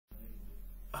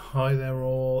Hi there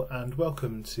all and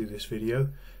welcome to this video.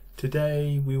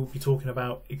 Today we will be talking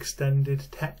about extended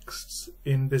texts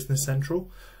in Business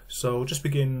Central. So I'll just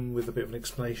begin with a bit of an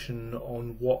explanation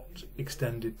on what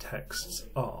extended texts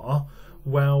are.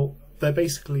 Well, they're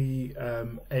basically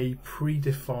a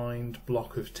predefined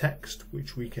block of text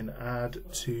which we can add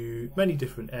to many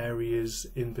different areas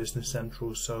in Business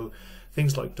Central. So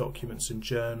things like documents and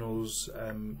journals,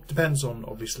 depends on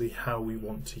obviously how we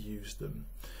want to use them.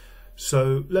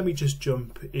 So let me just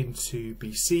jump into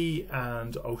BC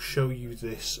and I'll show you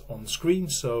this on screen.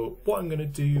 So what I'm going to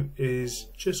do is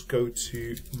just go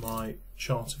to my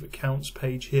chart of accounts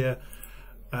page here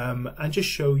and just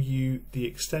show you the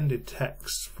extended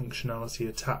text functionality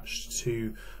attached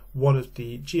to one of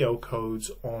the GL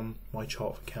codes on my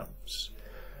chart of accounts.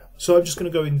 So I'm just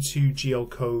going to go into GL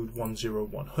code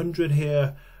 10100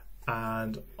 here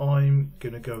and I'm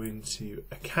going to go into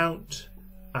account,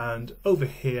 and over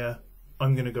here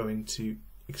I'm going to go into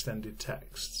extended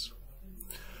texts.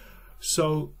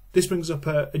 So this brings up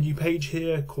a new page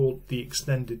here called the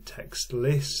extended text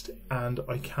list, and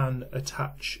I can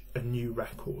attach a new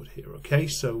record here. Okay,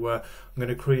 so I'm going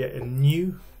to create a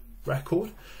new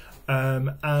record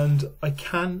and I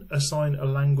can assign a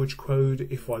language code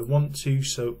if I want to.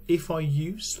 So if I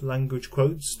use language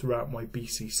codes throughout my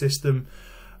BC system,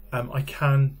 I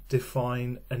can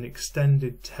define an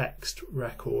extended text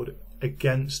record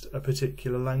against a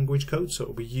particular language code, so it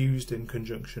will be used in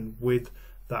conjunction with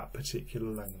that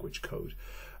particular language code.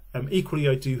 Equally,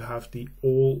 I do have the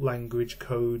all language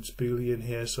codes boolean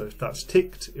here, so if that's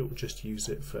ticked, it will just use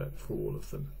it for all of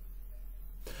them.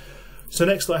 So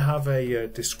next I have a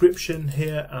description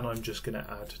here, and I'm just going to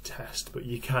add test, but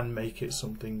you can make it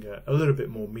something a little bit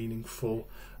more meaningful.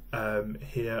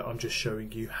 Here I'm just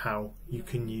showing you how you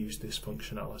can use this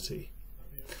functionality.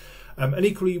 And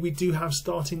equally, we do have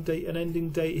starting date and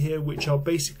ending date here, which are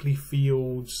basically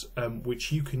fields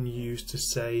which you can use to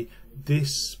say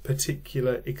this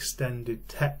particular extended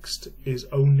text is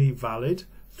only valid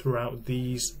throughout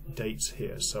these dates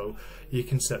here. So you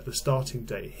can set the starting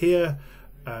date here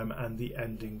and the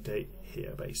ending date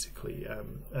here basically.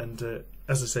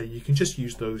 As I say, you can just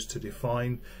use those to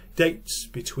define dates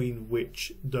between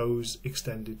which those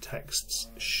extended texts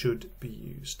should be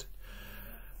used.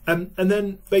 And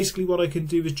then basically what I can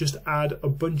do is just add a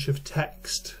bunch of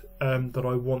text that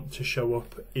I want to show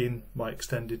up in my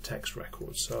extended text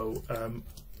record. So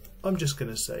I'm just going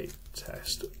to say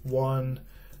test 1,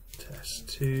 test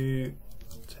 2,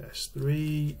 test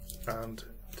 3 and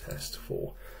test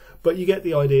 4. But you get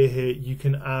the idea here. You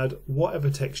can add whatever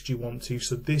text you want to.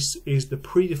 So this is the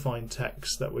predefined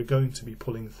text that we're going to be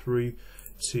pulling through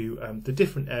to the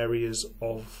different areas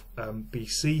of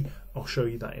BC. I'll show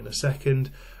you that in a second.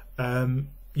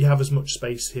 You have as much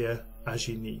space here as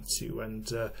you need to,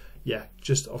 and yeah,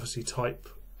 just obviously type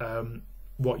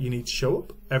what you need to show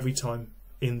up every time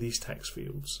in these text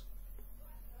fields.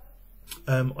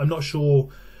 I'm not sure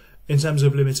in terms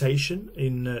of limitation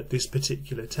in this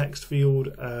particular text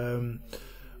field.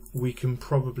 We can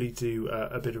probably do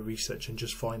a bit of research and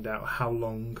just find out how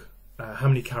long, how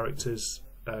many characters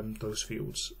those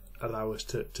fields allow us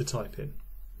to type in.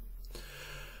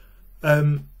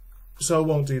 So I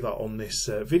won't do that on this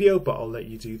video, but I'll let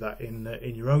you do that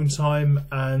in your own time.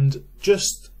 And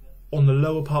just on the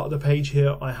lower part of the page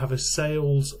here, I have a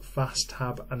sales fast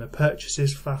tab and a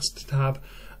purchases fast tab.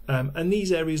 And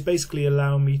these areas basically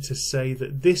allow me to say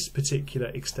that this particular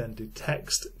extended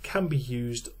text can be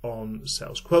used on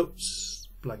sales quotes,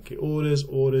 blanket orders,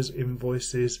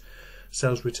 invoices,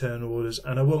 sales return orders,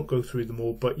 and I won't go through them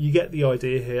all, but you get the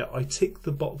idea here. I tick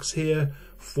the box here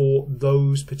for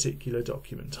those particular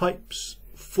document types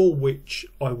for which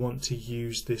I want to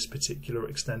use this particular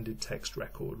extended text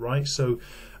record, right? So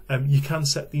you can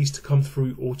set these to come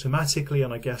through automatically,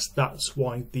 and I guess that's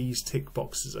why these tick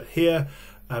boxes are here.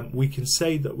 We can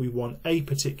say that we want a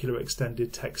particular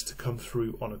extended text to come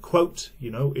through on a quote, you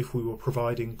know, if we were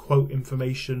providing quote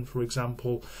information, for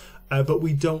example, but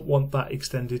we don't want that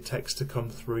extended text to come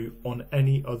through on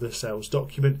any other sales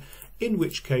document, in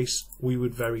which case we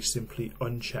would very simply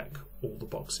uncheck all the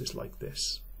boxes like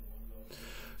this.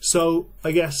 So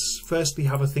I guess firstly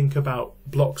have a think about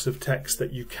blocks of text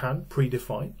that you can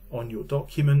predefine on your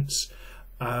documents.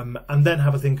 And then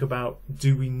have a think about,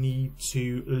 do we need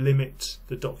to limit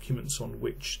the documents on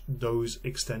which those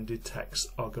extended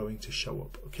texts are going to show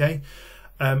up, okay?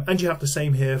 And you have the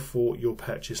same here for your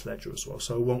purchase ledger as well.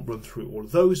 So I won't run through all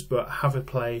of those, but have a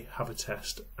play, have a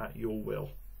test at your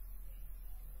will.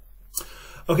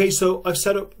 Okay, so I've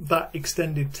set up that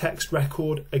extended text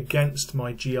record against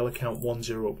my GL account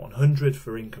 10100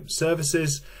 for income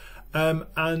services.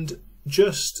 And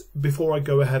just before I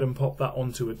go ahead and pop that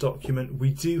onto a document,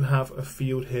 we do have a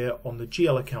field here on the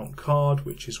GL account card,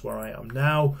 which is where I am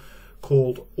now,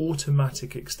 called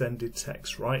automatic extended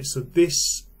text, right? So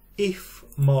this, if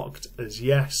marked as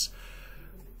yes,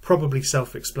 probably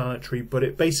self-explanatory, but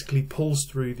it basically pulls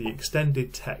through the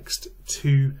extended text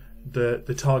to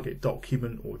the target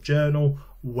document or journal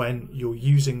when you're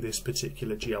using this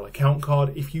particular GL account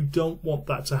card. If you don't want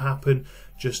that to happen,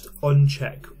 just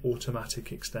uncheck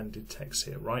automatic extended text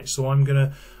here, right? So I'm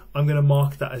gonna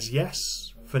mark that as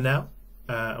yes for now,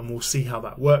 and we'll see how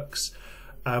that works.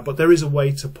 But there is a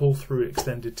way to pull through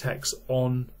extended text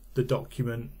on the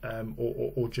document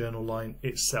or journal line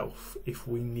itself if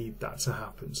we need that to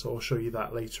happen. So I'll show you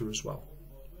that later as well.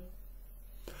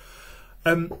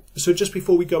 So just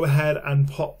before we go ahead and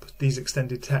pop these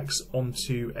extended texts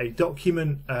onto a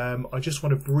document, I just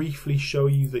want to briefly show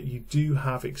you that you do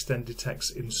have extended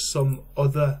text in some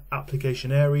other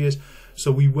application areas.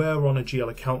 So we were on a GL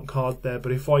account card there,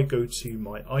 but if I go to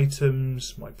my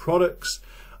items, my products,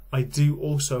 I do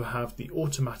also have the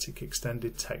automatic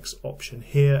extended text option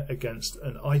here against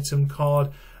an item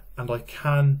card, and I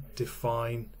can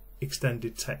define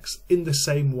extended text in the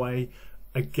same way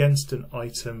against an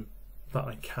item that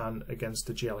I can against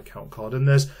the GL account card. And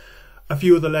there's a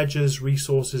few other ledgers,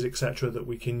 resources, etc. that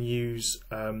we can use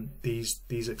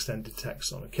these extended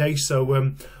texts on. Okay, so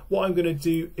what I'm going to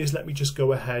do is let me just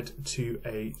go ahead to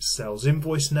a sales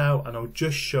invoice now, and I'll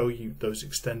just show you those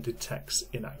extended texts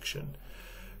in action.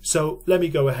 So let me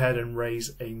go ahead and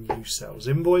raise a new sales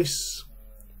invoice,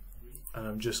 and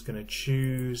I'm just going to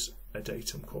choose a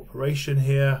datum corporation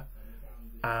here,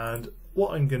 and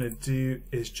what I'm going to do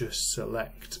is just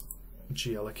select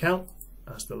GL account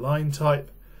as the line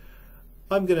type.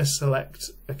 I'm going to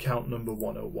select account number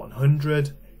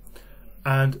 10100,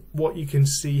 and what you can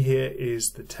see here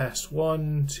is the test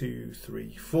 1, 2,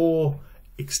 3, 4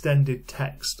 extended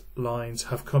text lines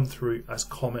have come through as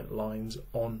comment lines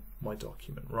on my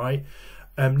document, right?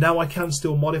 Now I can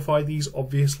still modify these.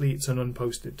 Obviously it's an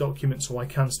unposted document, so I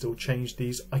can still change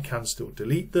these. I can still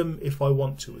delete them if I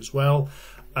want to as well,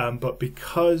 but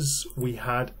because we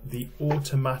had the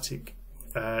automatic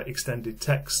extended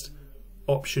text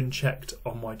option checked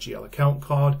on my GL account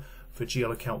card for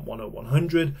GL account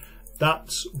 10100,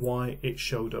 that's why it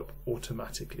showed up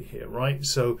automatically here, right?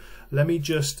 So let me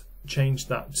just change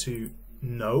that to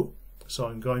no. So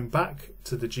I'm going back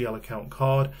to the GL account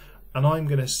card, and I'm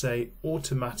going to say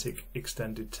automatic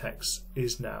extended text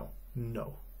is now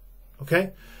no.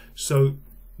 Okay, so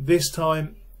this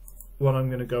time what I'm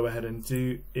going to go ahead and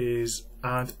do is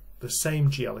add the same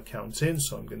GL account in.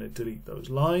 So I'm going to delete those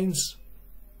lines,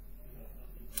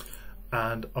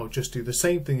 and I'll just do the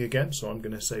same thing again. So I'm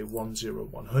going to say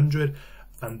 10100,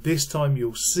 and this time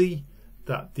you'll see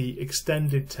that the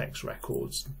extended text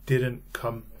records didn't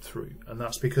come through, and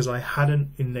that's because I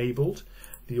hadn't enabled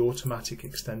the automatic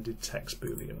extended text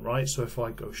boolean, right? So if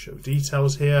I go show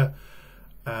details here,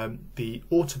 the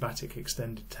automatic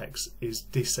extended text is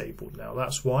disabled now.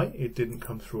 That's why it didn't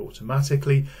come through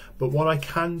automatically. But what I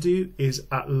can do is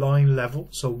at line level,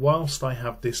 so whilst I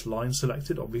have this line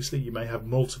selected, obviously you may have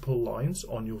multiple lines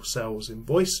on your sales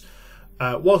invoice,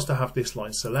 whilst I have this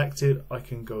line selected, I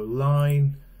can go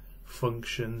line,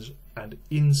 functions, and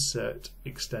insert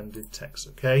extended text.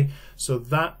 Okay, so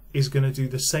that is going to do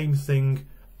the same thing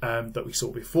that we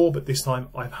saw before, but this time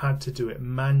I've had to do it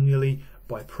manually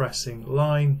by pressing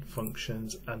line,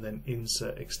 functions, and then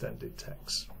insert extended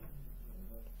text.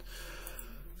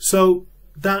 So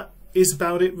that is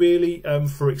about it really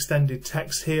for extended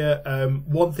text here.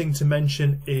 One thing to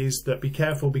mention is that be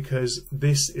careful, because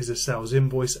this is a sales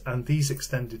invoice and these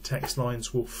extended text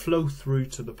lines will flow through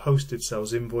to the posted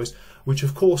sales invoice, which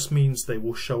of course means they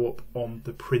will show up on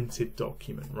the printed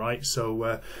document, right?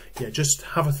 So yeah, just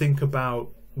have a think about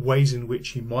ways in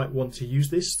which you might want to use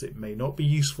this. It may not be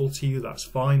useful to you, that's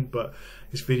fine, but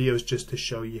this video is just to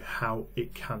show you how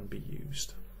it can be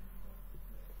used.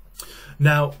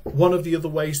 Now, one of the other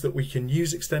ways that we can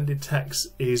use extended text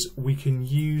is we can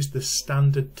use the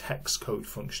standard text code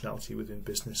functionality within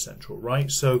Business Central, right?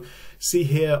 So see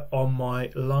here on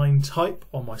my line type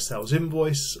on my sales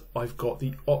invoice, I've got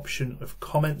the option of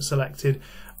comment selected,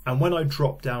 and when I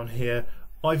drop down here,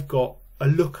 I've got a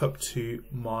lookup to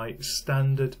my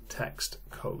standard text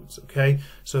codes. Okay,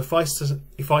 so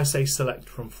if I say select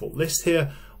from full list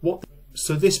here,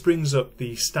 so this brings up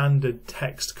the standard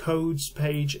text codes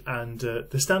page, and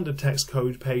the standard text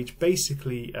code page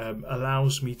basically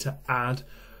allows me to add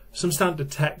some standard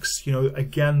text,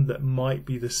 again, that might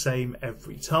be the same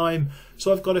every time.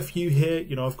 So I've got a few here,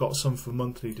 I've got some for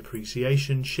monthly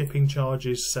depreciation, shipping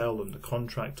charges, sale under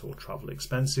contract or travel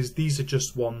expenses. These are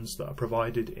just ones that are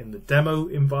provided in the demo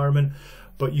environment,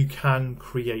 but you can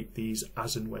create these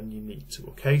as and when you need to.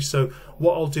 Okay, so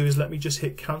what I'll do is let me just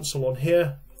hit cancel on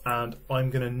here, and I'm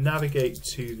going to navigate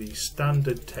to the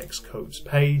standard text codes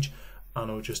page,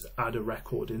 and I'll just add a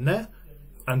record in there,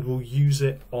 and we'll use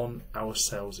it on our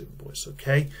sales invoice.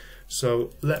 Okay,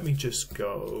 so let me just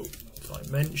go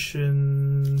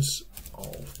dimensions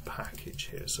of package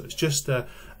here. So it's just an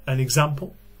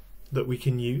example that we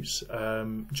can use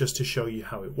just to show you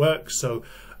how it works. So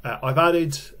I've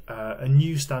added a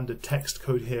new standard text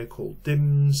code here called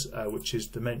dims, which is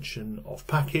dimensions of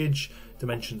package,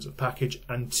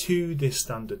 and to this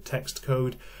standard text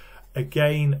code,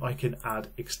 again, I can add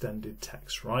extended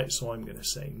text, right? So I'm going to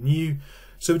say new.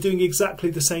 So we're doing exactly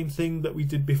the same thing that we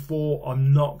did before.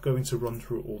 I'm not going to run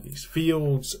through all these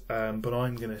fields, but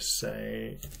I'm going to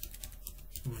say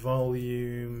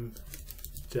volume,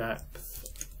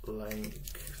 depth,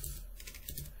 length,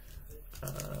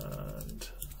 and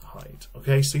height.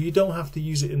 Okay, so you don't have to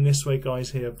use it in this way,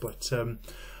 guys, here, but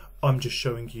I'm just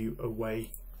showing you a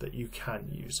way that you can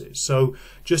use it. So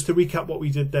just to recap what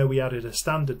we did there, we added a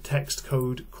standard text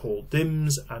code called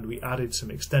dims, and we added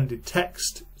some extended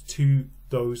text to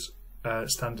those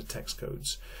standard text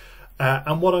codes.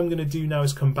 And what I'm going to do now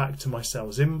is come back to my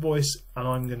sales invoice, and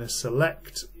I'm going to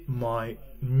select my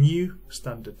new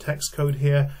standard text code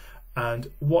here, and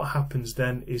what happens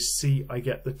then is, see, I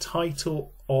get the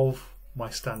title of my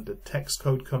standard text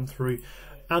code come through,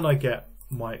 and I get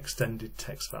my extended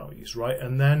text values, right?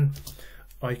 And then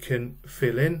I can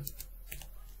fill in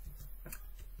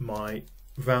my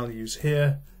values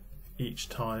here each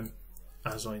time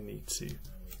as I need to.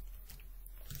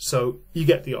 So you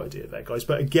get the idea there, guys.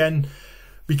 But again,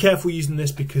 be careful using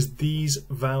this, because these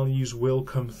values will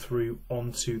come through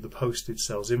onto the posted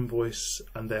sales invoice,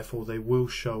 and therefore they will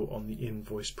show on the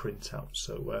invoice printout.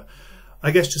 So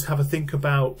I guess just have a think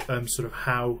about sort of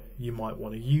how you might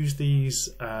want to use these.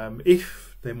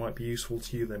 If they might be useful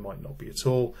to you, they might not be at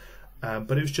all.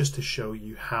 But it was just to show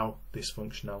you how this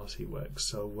functionality works.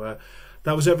 So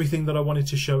that was everything that I wanted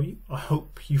to show you. I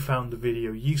hope you found the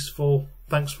video useful.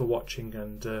 Thanks for watching,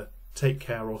 and take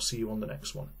care. I'll see you on the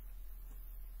next one.